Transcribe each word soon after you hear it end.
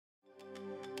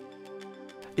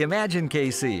Imagine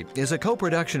KC is a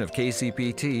co-production of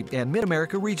KCPT and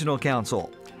Mid-America Regional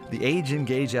Council. The Age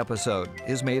Engage episode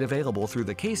is made available through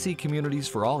the KC Communities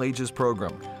for All Ages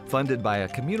program, funded by a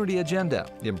Community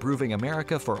Agenda, Improving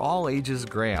America for All Ages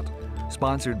grant,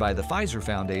 sponsored by the Pfizer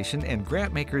Foundation and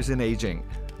Grantmakers in Aging,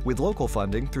 with local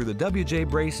funding through the W.J.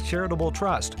 Brace Charitable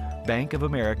Trust, Bank of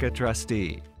America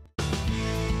trustee.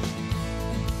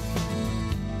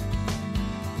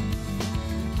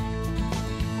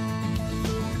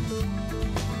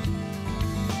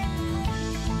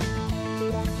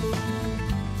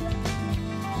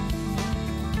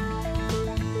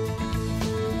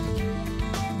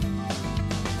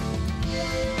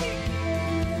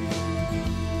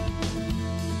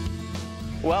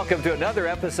 Welcome to another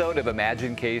episode of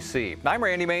Imagine KC. I'm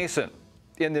Randy Mason.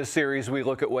 In this series, we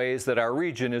look at ways that our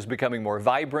region is becoming more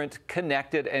vibrant,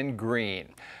 connected, and green.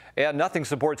 And nothing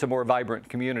supports a more vibrant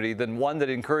community than one that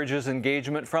encourages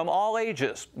engagement from all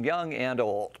ages, young and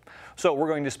old. So we're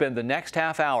going to spend the next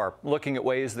half hour looking at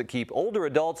ways that keep older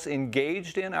adults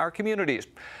engaged in our communities.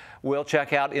 We'll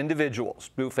check out individuals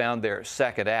who found their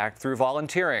second act through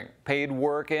volunteering, paid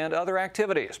work, and other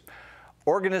activities.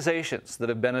 Organizations that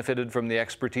have benefited from the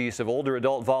expertise of older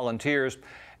adult volunteers,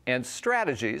 and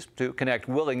strategies to connect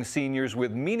willing seniors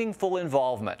with meaningful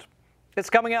involvement.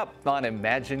 It's coming up on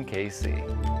Imagine KC.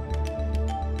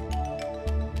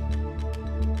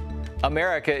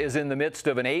 America is in the midst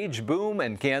of an age boom,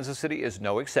 and Kansas City is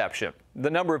no exception.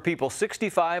 The number of people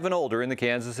 65 and older in the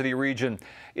Kansas City region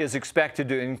is expected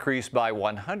to increase by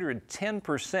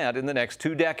 110% in the next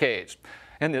 2 decades.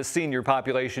 And this senior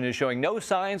population is showing no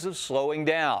signs of slowing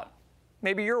down.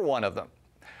 Maybe you're one of them.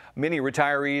 Many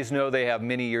retirees know they have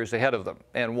many years ahead of them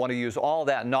and want to use all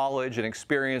that knowledge and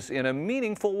experience in a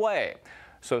meaningful way.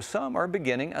 So some are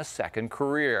beginning a second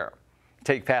career.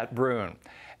 Take Pat Brune.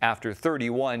 After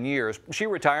 31 years, she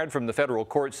retired from the federal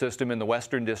court system in the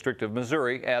Western District of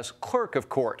Missouri as clerk of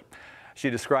court. She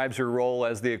describes her role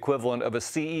as the equivalent of a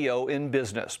CEO in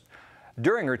business.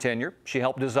 During her tenure, she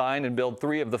helped design and build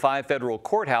 3 of the 5 federal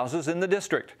courthouses in the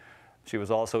district. She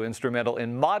was also instrumental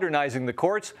in modernizing the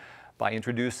courts by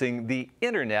introducing the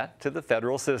internet to the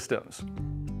federal systems.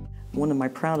 One of my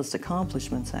proudest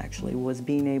accomplishments, actually, was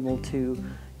being able to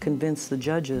convince the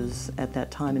judges at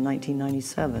that time in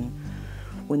 1997,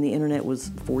 when the internet was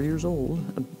 4 years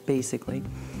old, basically,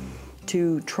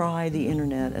 to try the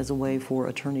internet as a way for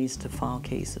attorneys to file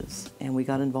cases. And we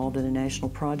got involved in a national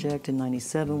project in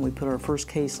 '97. We put our first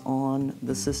case on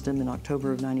the system in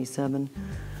October of '97.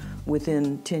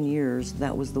 Within 10 years,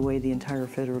 that was the way the entire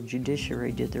federal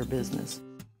judiciary did their business.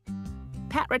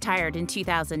 Pat retired in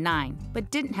 2009,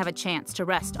 but didn't have a chance to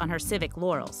rest on her civic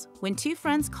laurels when 2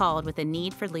 friends called with a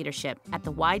need for leadership at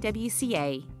the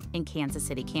YWCA in Kansas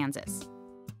City, Kansas.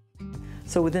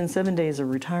 So within 7 days of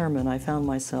retirement, I found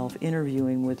myself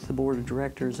interviewing with the board of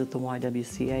directors at the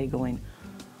YWCA going,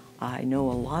 I know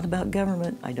a lot about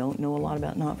government, I don't know a lot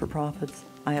about not-for-profits,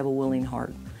 I have a willing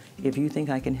heart. If you think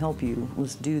I can help you,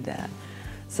 let's do that.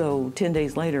 So 10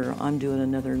 days later, I'm doing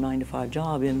another 9-to-5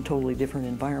 job in a totally different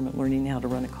environment, learning how to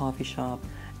run a coffee shop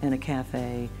and a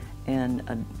cafe and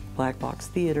a black box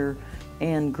theater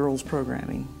and girls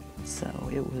programming. So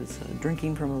it was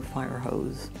drinking from a fire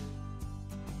hose.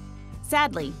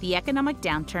 Sadly, the economic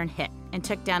downturn hit and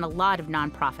took down a lot of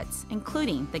nonprofits,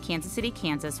 including the Kansas City,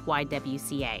 Kansas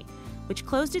YWCA, which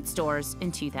closed its doors in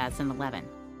 2011.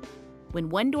 When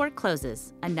one door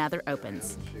closes, another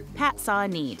opens. Pat saw a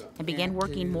need and began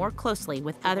working more closely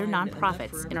with other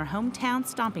nonprofits in her hometown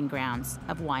stomping grounds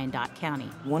of Wyandotte County.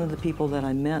 One of the people that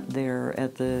I met there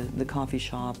at the coffee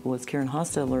shop was Karen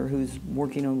Hostetler, who's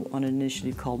working on an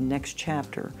initiative called Next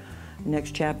Chapter.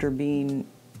 Next Chapter being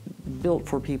built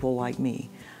for people like me.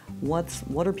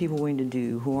 What are people going to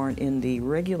do who aren't in the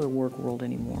regular work world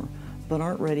anymore, but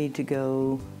aren't ready to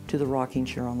go to the rocking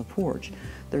chair on the porch?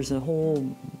 There's a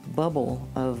whole bubble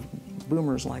of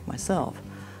boomers like myself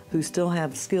who still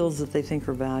have skills that they think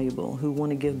are valuable, who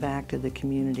want to give back to the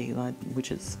community,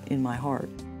 which is in my heart.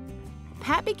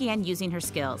 Pat began using her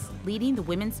skills, leading the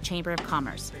Women's Chamber of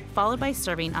Commerce, followed by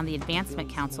serving on the Advancement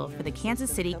Council for the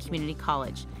Kansas City Community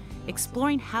College,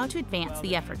 exploring how to advance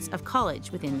the efforts of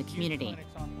college within the community.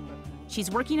 She's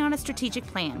working on a strategic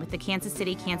plan with the Kansas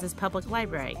City, Kansas Public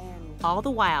Library, all the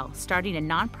while starting a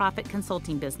nonprofit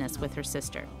consulting business with her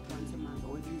sister.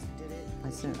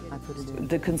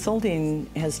 The consulting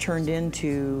has turned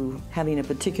into having a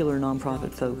particular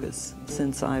nonprofit focus,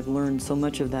 since I've learned so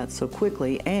much of that so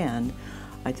quickly, and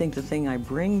I think the thing I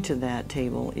bring to that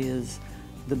table is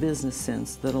the business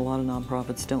sense that a lot of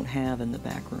nonprofits don't have in the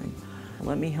back room.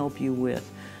 Let me help you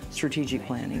with strategic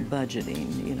planning,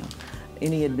 budgeting,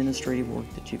 any administrative work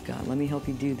that you've got. Let me help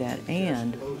you do that.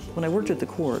 And when I worked at the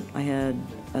court, I had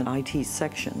an IT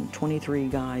section, 23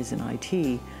 guys in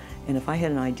IT, and if I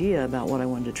had an idea about what I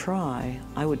wanted to try,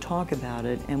 I would talk about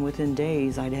it, and within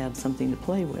days I'd have something to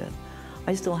play with.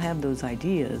 I still have those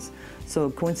ideas, so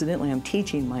coincidentally I'm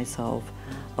teaching myself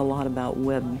a lot about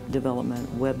web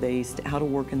development, web-based, how to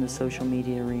work in the social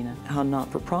media arena, how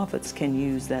not-for-profits can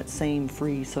use that same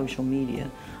free social media.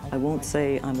 I won't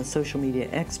say I'm a social media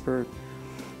expert,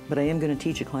 but I am going to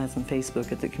teach a class on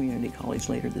Facebook at the community college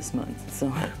later this month.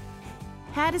 So.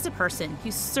 Pat is a person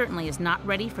who certainly is not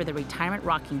ready for the retirement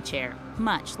rocking chair,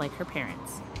 much like her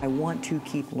parents. I want to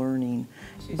keep learning,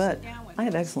 but I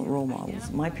have excellent role models.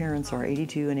 My parents are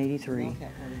 82 and 83,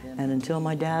 and until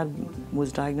my dad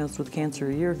was diagnosed with cancer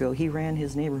a year ago, he ran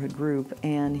his neighborhood group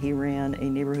and he ran a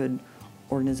neighborhood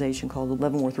organization called the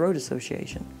Leavenworth Road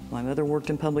Association. My mother worked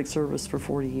in public service for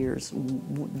 40 years.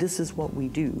 This is what we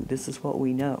do. This is what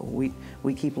we know.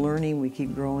 We keep learning, we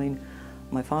keep growing.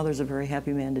 My father's a very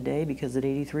happy man today because at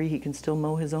 83 he can still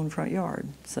mow his own front yard.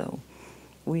 So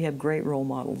we have great role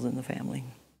models in the family.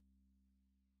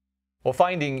 Well,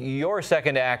 finding your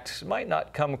second act might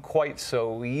not come quite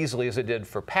so easily as it did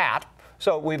for Pat.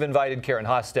 So we've invited Karen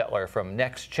Hostetler from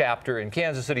Next Chapter in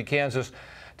Kansas City, Kansas,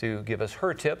 to give us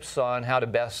her tips on how to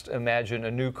best imagine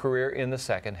a new career in the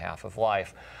second half of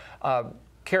life.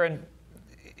 Karen,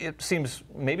 it seems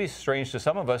maybe strange to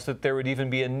some of us that there would even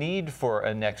be a need for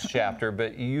a next chapter,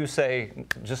 but you say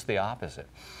just the opposite.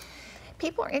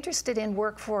 People are interested in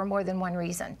work for more than one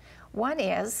reason. One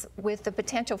is, with the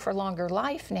potential for longer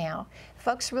life now,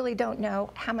 folks really don't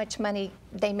know how much money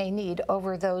they may need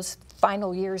over those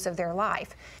final years of their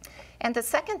life. And the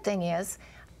second thing is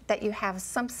that you have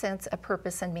some sense of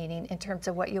purpose and meaning in terms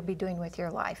of what you'll be doing with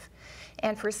your life.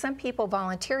 And for some people,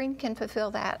 volunteering can fulfill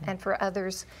that, and for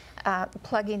others,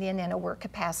 plugging in a work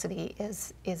capacity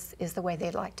is the way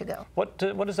they'd like to go. What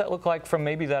does that look like from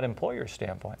maybe that employer's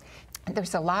standpoint?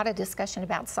 There's a lot of discussion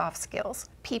about soft skills.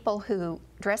 People who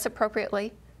dress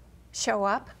appropriately, show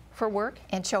up for work,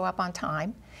 and show up on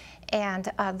time.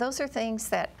 And those are things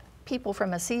that people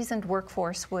from a seasoned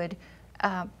workforce would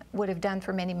have done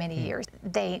for many, many years.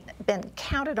 They've been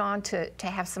counted on to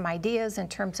have some ideas in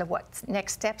terms of what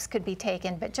next steps could be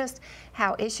taken, but just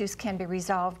how issues can be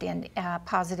resolved in a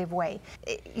positive way.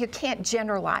 You can't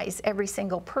generalize every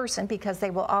single person because they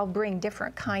will all bring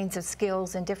different kinds of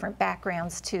skills and different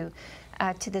backgrounds to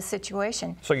the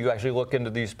situation. So you actually look into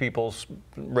these people's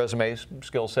resumes,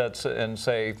 skill sets, and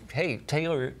say, hey,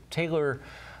 tailor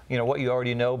what you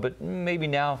already know, but maybe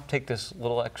now take this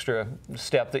little extra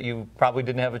step that you probably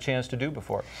didn't have a chance to do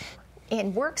before.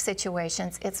 In work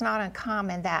situations, it's not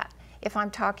uncommon that if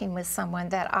I'm talking with someone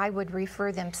that I would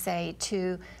refer them, say,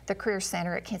 to the Career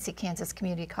Center at Quincy, Kansas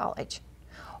Community College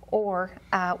or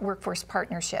Workforce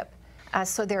Partnership.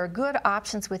 So there are good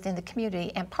options within the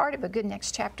community, and part of a good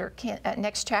Next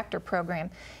Chapter program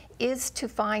is to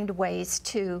find ways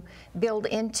to build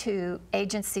into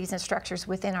agencies and structures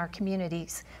within our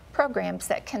communities programs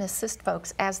that can assist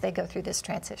folks as they go through this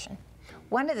transition.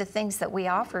 One of the things that we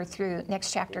offer through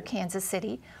Next Chapter Kansas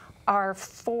City are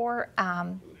 4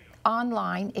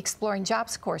 online Exploring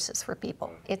Jobs courses for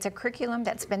people. It's a curriculum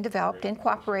that's been developed in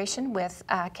cooperation with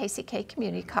KCK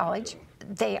Community College.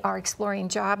 They are exploring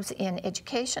jobs in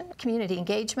education, community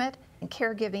engagement, and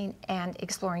caregiving, and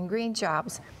exploring green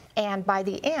jobs. And by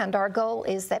the end, our goal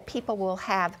is that people will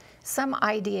have some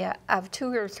idea of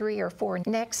 2 or 3 or 4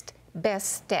 next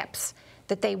best steps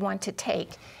that they want to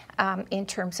take in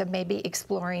terms of maybe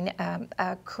exploring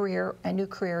a new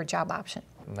career or job option.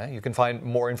 You can find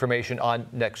more information on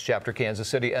Next Chapter Kansas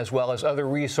City, as well as other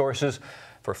resources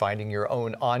for finding your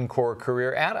own encore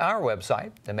career at our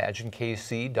website,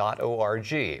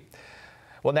 imaginekc.org.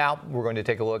 Well, now we're going to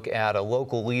take a look at a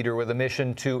local leader with a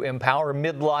mission to empower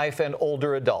midlife and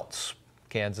older adults.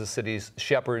 Kansas City's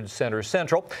Shepherd Center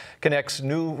Central connects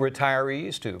new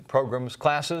retirees to programs,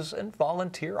 classes, and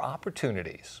volunteer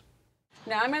opportunities.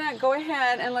 Now I'm going to go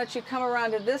ahead and let you come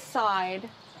around to this side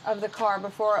of the car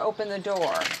before I open the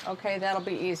door. Okay, that'll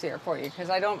be easier for you because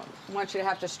I don't want you to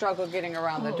have to struggle getting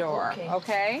around the door.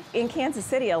 Okay? In Kansas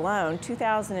City alone,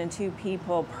 2,002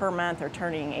 people per month are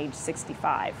turning age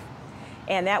 65.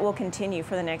 And that will continue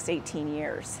for the next 18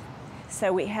 years.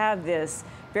 So we have this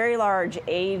very large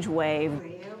age wave.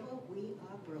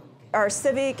 Our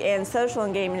civic and social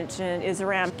engagement is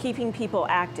around keeping people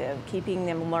active, keeping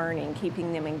them learning,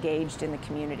 keeping them engaged in the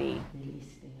community.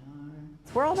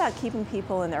 We're all about keeping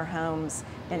people in their homes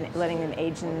and letting them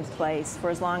age in place for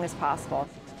as long as possible.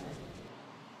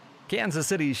 Kansas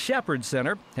City's Shepherd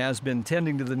Center has been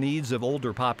tending to the needs of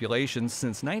older populations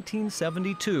since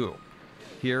 1972.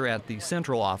 here at the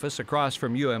central office across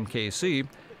from UMKC,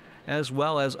 as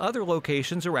well as other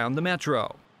locations around the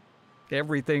metro.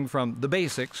 Everything from the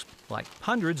basics, like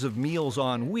hundreds of Meals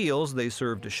on Wheels they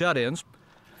serve to shut-ins,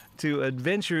 to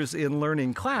adventures in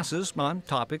learning classes on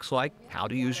topics like how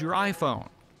to use your iPhone.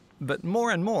 But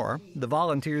more and more, the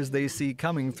volunteers they see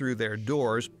coming through their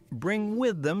doors bring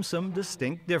with them some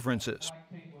distinct differences.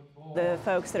 The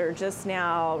folks that are just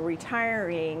now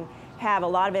retiring have a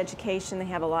lot of education, they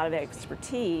have a lot of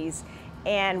expertise,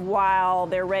 and while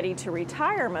they're ready to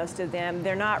retire, most of them,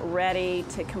 they're not ready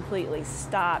to completely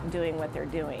stop doing what they're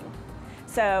doing.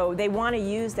 So they want to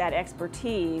use that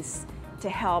expertise to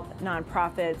help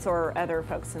nonprofits or other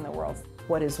folks in the world.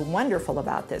 What is wonderful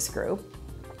about this group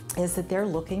is that they're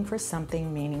looking for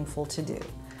something meaningful to do.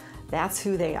 That's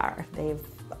who they are. They've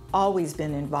always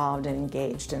been involved and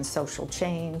engaged in social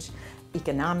change,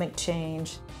 economic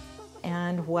change.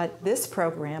 And what this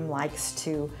program likes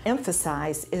to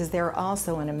emphasize is they're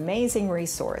also an amazing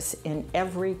resource in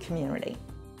every community.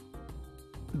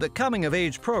 The Coming of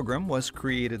Age program was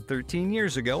created 13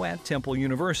 years ago at Temple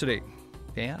University,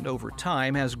 and over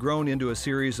time has grown into a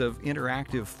series of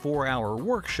interactive 4-hour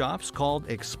workshops called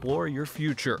Explore Your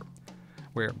Future,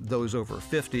 where those over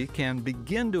 50 can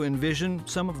begin to envision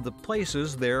some of the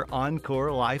places their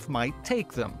encore life might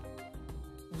take them.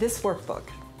 This workbook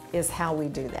is how we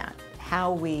do that,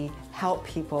 how we help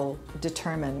people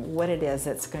determine what it is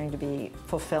that's going to be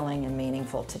fulfilling and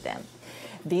meaningful to them.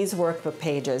 These workbook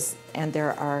pages, and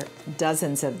there are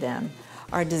dozens of them,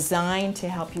 are designed to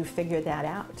help you figure that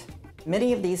out.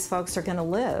 Many of these folks are going to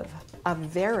live a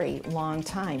very long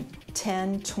time,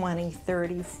 10, 20,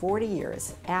 30, 40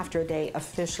 years after they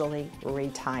officially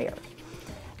retire.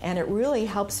 And it really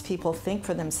helps people think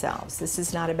for themselves. This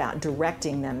is not about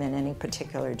directing them in any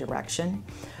particular direction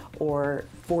or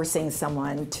forcing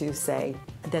someone to say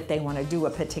that they want to do a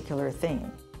particular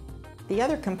thing. The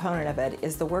other component of it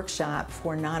is the workshop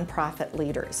for nonprofit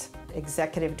leaders,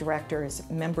 executive directors,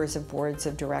 members of boards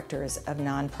of directors of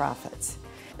nonprofits.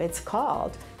 It's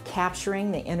called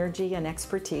Capturing the Energy and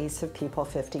Expertise of People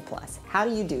 50 Plus. How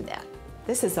do you do that?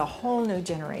 This is a whole new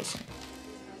generation.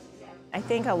 I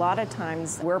think a lot of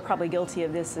times we're probably guilty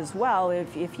of this as well.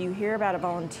 If you hear about a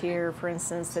volunteer, for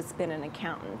instance, that's been an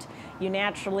accountant, you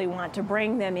naturally want to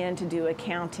bring them in to do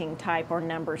accounting type or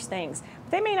numbers things.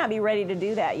 But they may not be ready to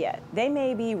do that yet. They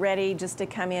may be ready just to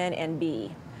come in and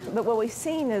be. But what we've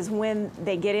seen is when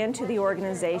they get into the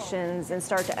organizations and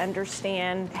start to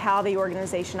understand how the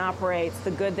organization operates,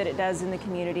 the good that it does in the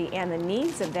community, and the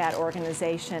needs of that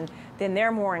organization, then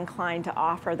they're more inclined to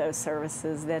offer those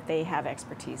services that they have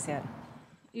expertise in.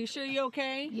 You sure you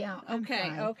okay? Yeah, okay,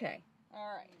 fine. okay.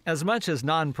 All right. As much as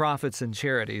nonprofits and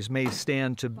charities may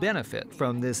stand to benefit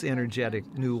from this energetic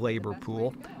new labor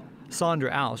pool,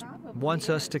 Sandra Aust wants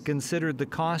us to consider the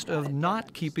cost of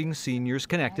not keeping seniors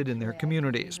connected in their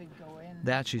communities.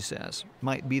 That, she says,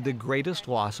 might be the greatest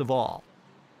loss of all.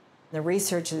 The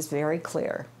research is very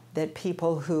clear that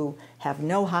people who have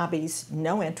no hobbies,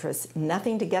 no interests,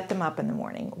 nothing to get them up in the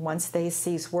morning, once they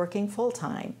cease working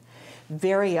full-time,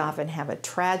 very often have a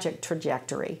tragic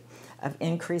trajectory of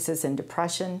increases in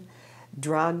depression,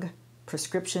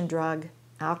 prescription drug,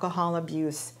 alcohol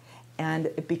abuse, and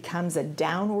it becomes a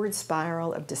downward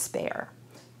spiral of despair.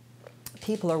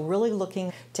 People are really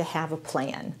looking to have a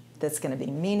plan that's going to be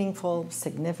meaningful,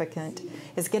 significant,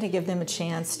 is going to give them a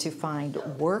chance to find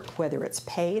work, whether it's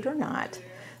paid or not,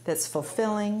 that's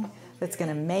fulfilling, that's going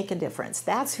to make a difference.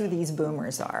 That's who these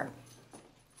boomers are.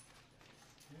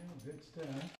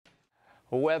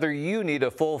 Whether you need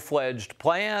a full-fledged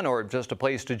plan or just a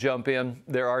place to jump in,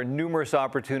 there are numerous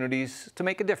opportunities to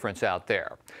make a difference out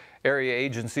there. Area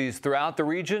agencies throughout the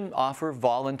region offer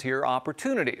volunteer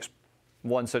opportunities.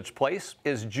 One such place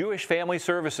is Jewish Family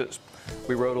Services.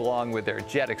 We rode along with their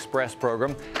Jet Express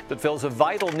program that fills a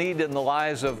vital need in the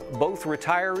lives of both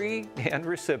retiree and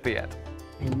recipient.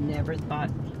 I never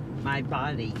thought my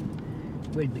body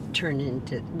would turn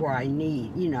into where I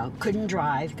couldn't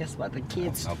drive because the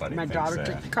kids, my daughter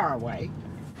took the car away.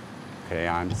 Okay,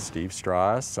 I'm Steve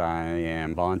Strauss. I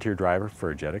am volunteer driver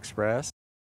for Jet Express.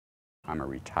 I'm a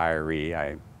retiree.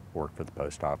 I worked for the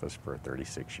post office for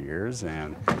 36 years,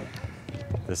 and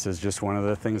this is just one of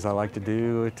the things I like to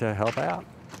do to help out.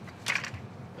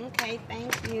 Okay,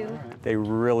 thank you. They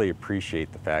really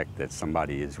appreciate the fact that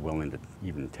somebody is willing to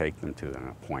even take them to an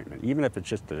appointment, even if it's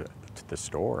just to the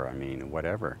store,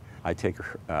 whatever. I take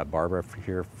Barbara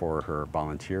here for her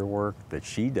volunteer work that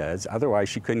she does. Otherwise,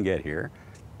 she couldn't get here.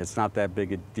 It's not that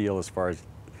big a deal as far as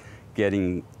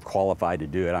getting qualified to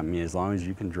do it. As long as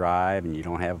you can drive and you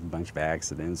don't have a bunch of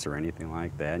accidents or anything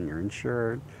like that and you're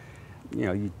insured,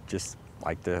 you just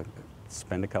like to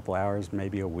spend a couple hours,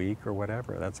 maybe a week or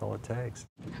whatever. That's all it takes.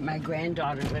 My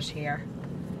granddaughter was here.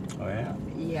 Oh, yeah?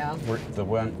 Yeah.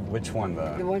 Which one?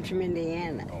 The one from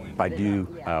Indiana. I do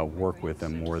work with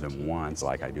them more than once,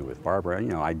 like I do with Barbara. You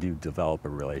know, I do develop a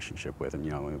relationship with them.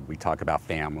 You know, we talk about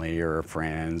family or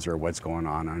friends or what's going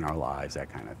on in our lives, that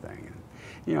kind of thing. And,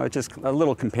 you know, it's just a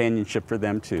little companionship for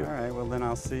them, too. All right, well, then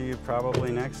I'll see you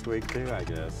probably next week, too, I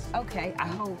guess. Okay, I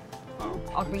hope.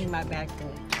 I'll bring my bag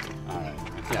then. All right.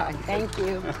 Yeah. All right, thank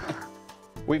you.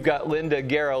 We've got Linda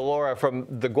Guerra-Lora from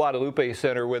the Guadalupe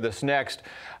Center with us next,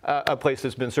 a place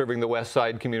that's been serving the West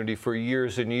Side community for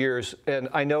years and years. And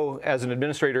I know as an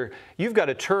administrator, you've got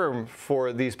a term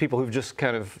for these people who've just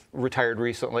kind of retired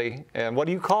recently. And what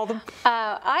do you call them?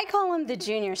 I call them the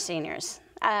junior seniors.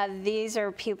 These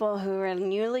are people who are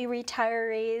newly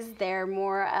retirees. They're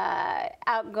more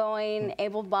outgoing,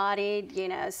 able-bodied, you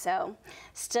know, so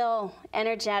still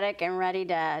energetic and ready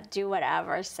to do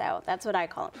whatever. So that's what I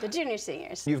call them, the junior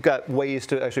seniors. You've got ways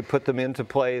to actually put them into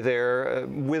play there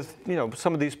with, you know,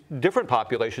 some of these different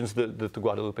populations that the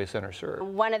Guadalupe Center serves.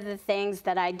 One of the things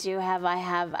that I do have, I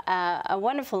have a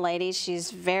wonderful lady.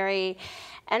 She's very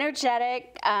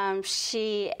energetic.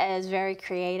 She is very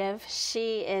creative.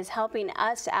 She is helping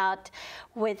us out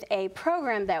with a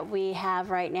program that we have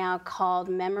right now called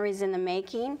Memories in the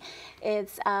Making.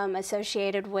 It's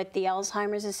associated with the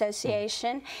Alzheimer's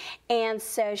Association. And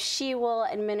so she will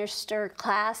administer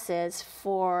classes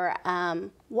for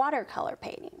watercolor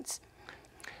paintings.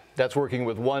 That's working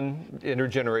with one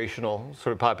intergenerational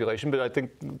sort of population, but I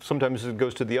think sometimes it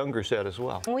goes to the younger set as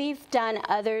well. We've done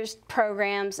other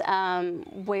programs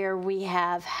where we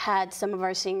have had some of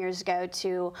our seniors go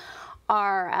to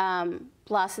our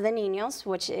Plaza de Niños,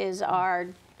 which is our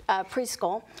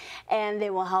preschool, and they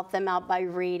will help them out by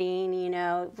reading, you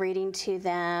know, reading to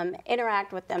them,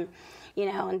 interact with them, you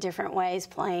know, in different ways,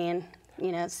 playing,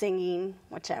 you know, singing,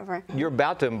 whichever. You're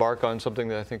about to embark on something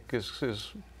that I think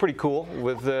is pretty cool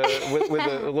with a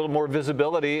little more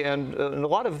visibility and a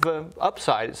lot of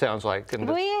upside, it sounds like.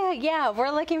 Yeah,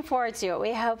 we're looking forward to it.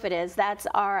 We hope it is. That's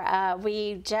our,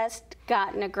 we just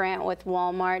gotten a grant with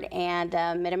Walmart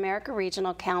and Mid-America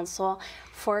Regional Council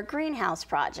for a greenhouse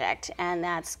project, and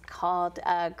that's called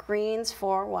Greens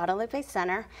for Guadalupe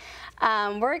Center.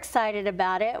 We're excited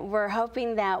about it. We're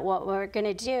hoping that what we're going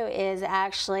to do is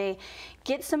actually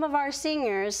get some of our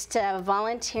seniors to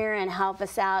volunteer and help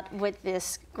us out with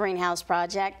this greenhouse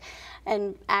project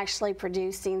and actually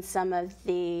producing some of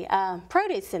the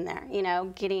produce in there, you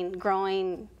know,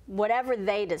 growing whatever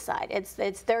they decide.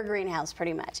 It's their greenhouse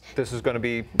pretty much. This is going to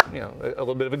be, you know, a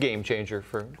little bit of a game changer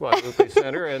for Guadalupe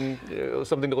Center and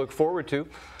something to look forward to.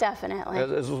 Definitely.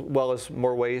 As well as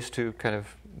more ways to kind of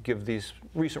give these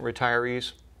recent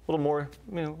retirees a little more,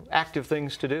 you know, active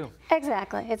things to do.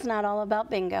 Exactly. It's not all about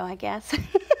bingo, I guess.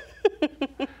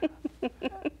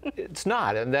 It's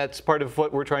not, and that's part of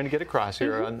what we're trying to get across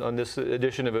here on this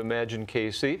edition of Imagine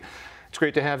KC. It's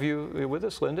great to have you with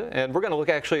us, Linda, and we're going to look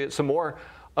actually at some more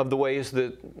of the ways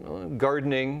that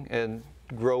gardening and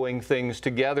growing things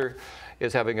together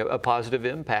is having a positive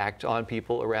impact on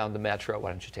people around the metro. Why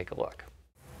don't you take a look?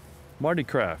 Marty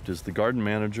Kraft is the garden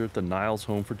manager at the Niles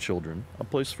Home for Children, a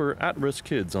place for at-risk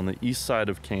kids on the east side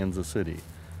of Kansas City.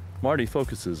 Marty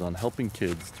focuses on helping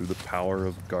kids through the power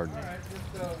of gardening. All right,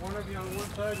 just one of you on one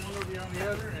side, one of you on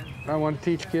the other. I want to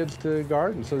teach kids to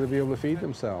garden so they'll be able to feed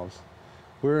themselves.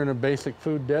 We're in a basic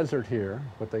food desert here,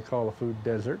 what they call a food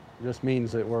desert. It just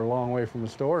means that we're a long way from the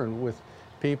store and with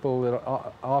people that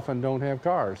often don't have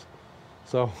cars.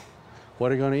 So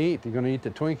what are you going to eat? You're going to eat the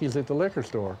Twinkies at the liquor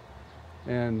store.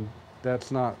 And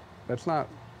that's not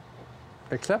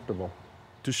acceptable.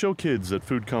 To show kids that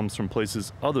food comes from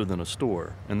places other than a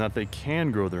store and that they can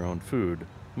grow their own food,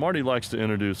 Marty likes to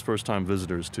introduce first-time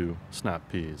visitors to snap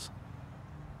peas.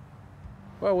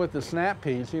 Well, with the snap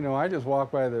peas, you know, I just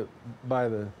walk by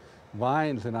the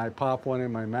vines and I pop one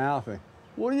in my mouth and,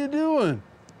 what are you doing?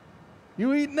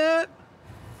 You eating that?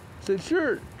 I said,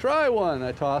 sure, try one.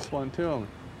 I toss one to him.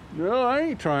 No, I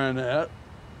ain't trying that.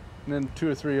 And then 2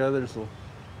 or 3 others will,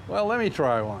 well, let me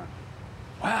try one.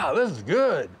 Wow, this is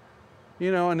good.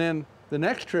 You know, and then the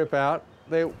next trip out,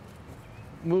 they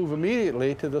move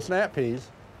immediately to the snap peas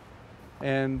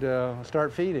and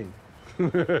start feeding.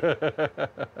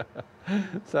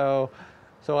 So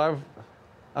I've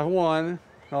won,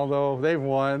 although they've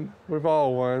won. We've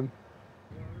all won.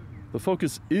 The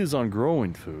focus is on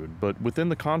growing food, but within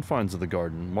the confines of the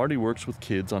garden, Marty works with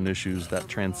kids on issues that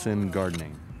transcend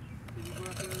gardening.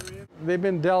 They've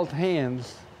been dealt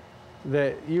hands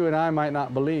that you and I might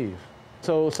not believe.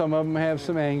 So some of them have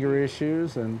some anger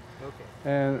issues, and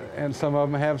some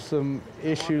of them have some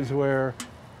issues where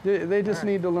They just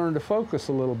need to learn to focus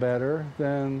a little better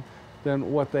than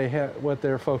what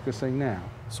they're focusing now.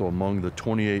 So among the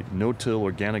 28 no-till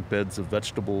organic beds of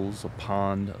vegetables, a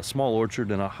pond, a small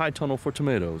orchard, and a high tunnel for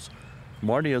tomatoes,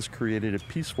 Marty has created a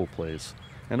peaceful place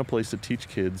and a place to teach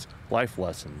kids life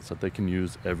lessons that they can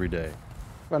use every day.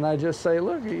 And I just say,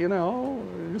 look, you know,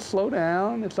 just slow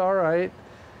down, it's all right.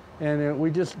 And we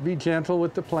just be gentle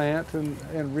with the plant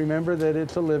and remember that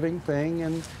it's a living thing.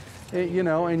 And you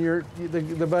know, and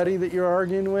the buddy that you're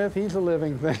arguing with, he's a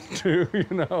living thing too,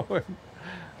 you know.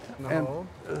 And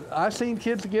I've seen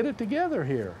kids get it together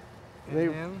here.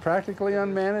 They're practically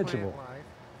unmanageable.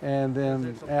 And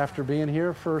then after being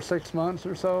here for 6 months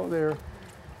or so, they're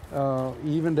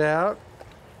evened out.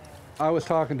 I was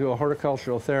talking to a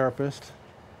horticultural therapist,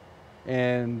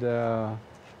 and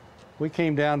we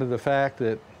came down to the fact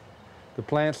that the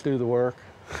plants do the work.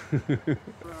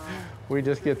 We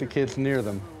just get the kids near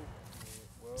them.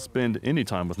 Spend any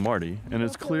time with Marty, and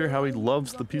it's clear how he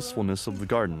loves the peacefulness of the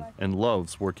garden and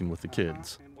loves working with the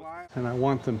kids. And I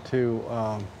want them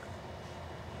to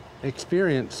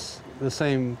experience the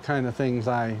same kind of things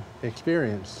I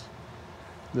experience,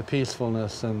 the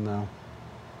peacefulness and the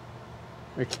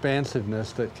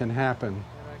expansiveness that can happen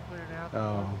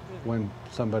when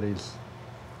somebody's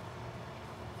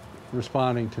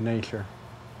responding to nature.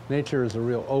 Nature is a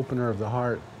real opener of the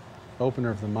heart, opener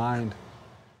of the mind.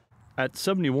 At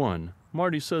 71,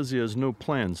 Marty says he has no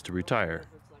plans to retire.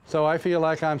 So I feel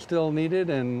like I'm still needed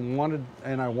and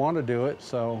I want to do it,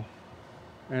 so,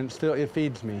 and still it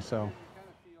feeds me, so.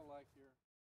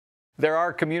 There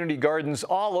are community gardens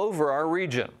all over our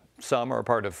region. Some are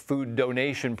part of food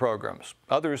donation programs.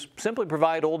 Others simply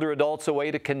provide older adults a way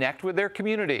to connect with their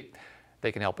community.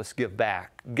 They can help us give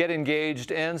back, get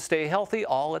engaged, and stay healthy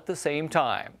all at the same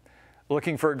time.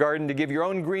 Looking for a garden to give your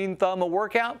own green thumb a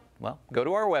workout? Well, go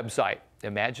to our website,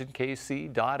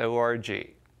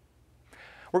 imaginekc.org.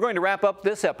 We're going to wrap up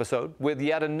this episode with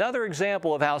yet another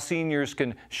example of how seniors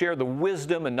can share the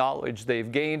wisdom and knowledge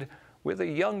they've gained with a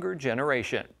younger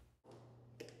generation.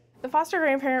 The Foster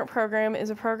Grandparent Program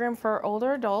is a program for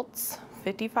older adults,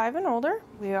 55 and older.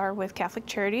 We are with Catholic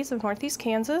Charities of Northeast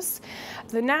Kansas.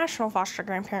 The National Foster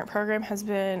Grandparent Program has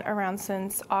been around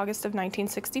since August of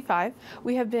 1965.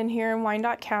 We have been here in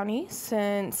Wyandotte County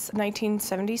since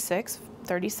 1976,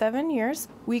 37 years.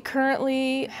 We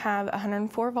currently have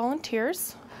 104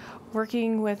 volunteers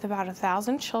working with about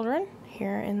 1,000 children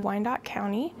here in Wyandotte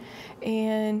County,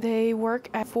 and they work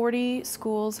at 40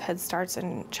 schools, Head Starts,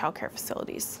 and child care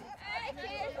facilities.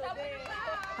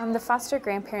 On the Foster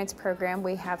Grandparents Program,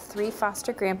 we have 3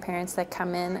 foster grandparents that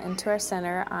come into our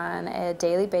center on a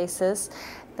daily basis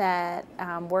that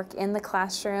work in the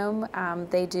classroom.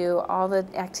 They do all the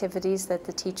activities that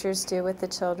the teachers do with the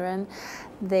children.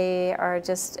 They are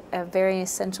just a very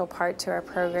essential part to our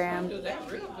program.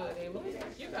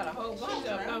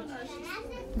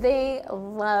 They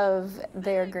love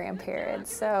their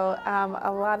grandparents. So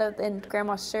and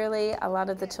Grandma Shirley, a lot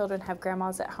of the children have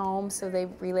grandmas at home, so they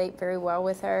relate very well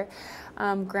with her.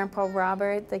 Grandpa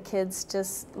Robert, the kids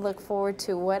just look forward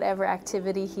to whatever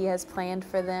activity he has planned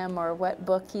for them or what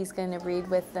book he's going to read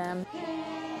with them.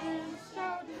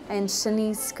 And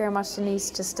Shanice, Grandma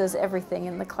Shanice, just does everything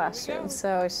in the classroom,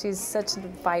 so she's such a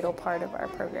vital part of our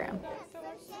program.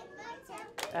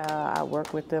 I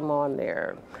work with them on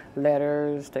their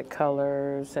letters, their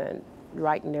colors, and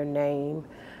writing their name.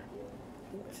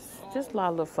 Just a lot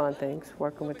of little fun things,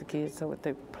 working with the kids with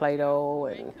the Play-Doh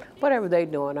and whatever they're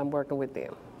doing, I'm working with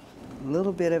them. A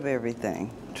little bit of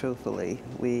everything, truthfully.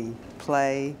 We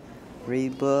play,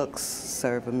 read books,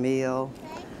 serve a meal.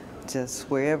 Just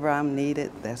wherever I'm needed,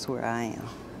 that's where I am.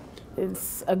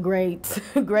 It's a great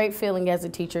feeling as a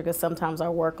teacher, because sometimes our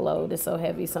workload is so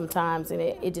heavy sometimes, and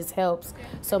it just helps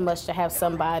so much to have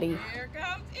somebody. Here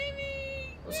comes Amy.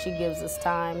 She gives us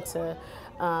time to,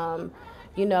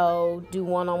 you know, do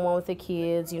one-on-one with the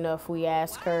kids. You know, if we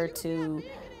ask her to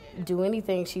do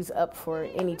anything, she's up for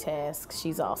any task.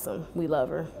 She's awesome. We love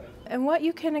her. And what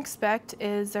you can expect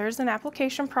is there's an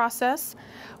application process.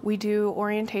 We do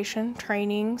orientation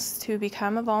trainings to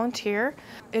become a volunteer.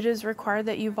 It is required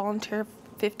that you volunteer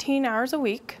 15 hours a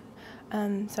week.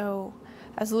 So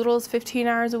as little as 15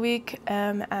 hours a week,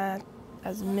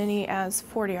 as many as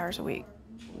 40 hours a week.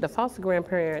 The Foster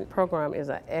Grandparent Program is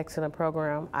an excellent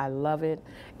program. I love it.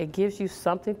 It gives you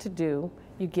something to do.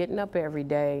 You're getting up every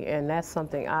day, and that's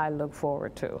something I look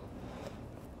forward to.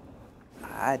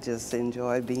 I just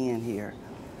enjoy being here,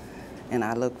 and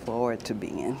I look forward to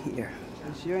being here.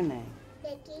 What's your name?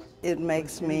 Vicky. It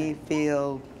makes me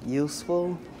feel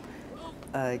useful.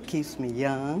 It keeps me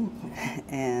young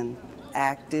and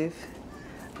active.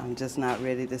 I'm just not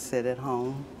ready to sit at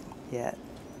home yet.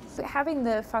 Having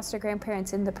the foster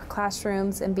grandparents in the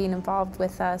classrooms and being involved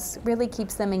with us really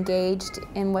keeps them engaged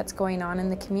in what's going on in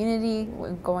the community,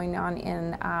 what's going on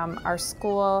in our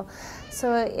school.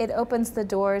 So it opens the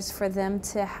doors for them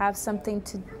to have something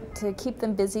to keep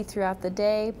them busy throughout the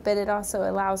day, but it also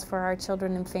allows for our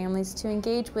children and families to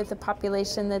engage with a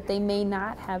population that they may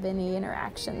not have any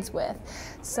interactions with.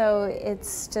 So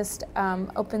it's just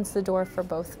opens the door for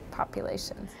both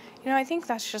populations. You know, I think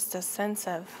that's just a sense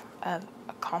of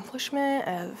accomplishment,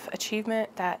 of achievement,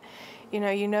 that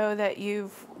you know that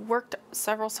you've worked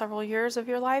several years of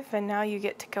your life, and now you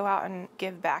get to go out and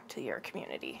give back to your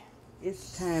community.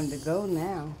 It's time to go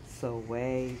now, so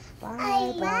wave. Bye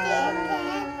bye.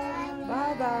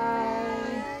 Bye bye.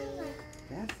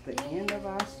 That's the end of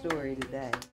our story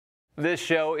today. This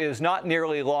show is not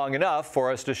nearly long enough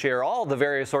for us to share all the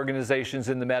various organizations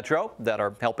in the Metro that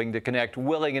are helping to connect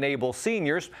willing and able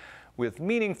seniors with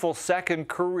meaningful second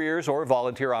careers or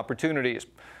volunteer opportunities.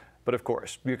 But of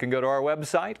course, you can go to our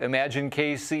website,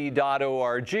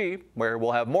 imaginekc.org, where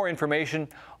we'll have more information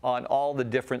on all the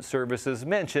different services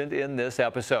mentioned in this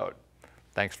episode.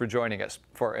 Thanks for joining us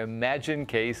for Imagine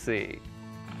KC.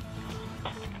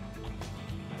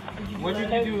 When did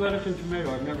you do lettuce and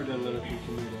tomato? I've never done lettuce and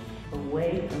tomato.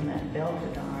 Away from that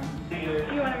belted arm. Do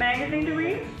you want a magazine to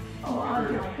read? Oh, I'll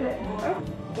just sit. Oh,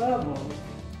 bubbles.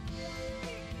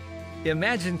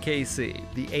 Imagine KC,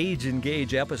 the Age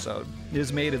Engage episode,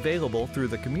 is made available through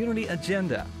the Community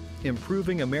Agenda,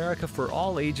 Improving America for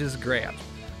All Ages grant,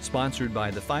 sponsored by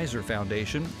the Pfizer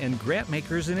Foundation and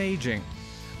Grantmakers in Aging,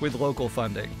 with local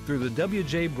funding through the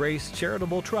W.J. Brace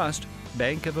Charitable Trust,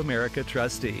 Bank of America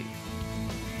trustee.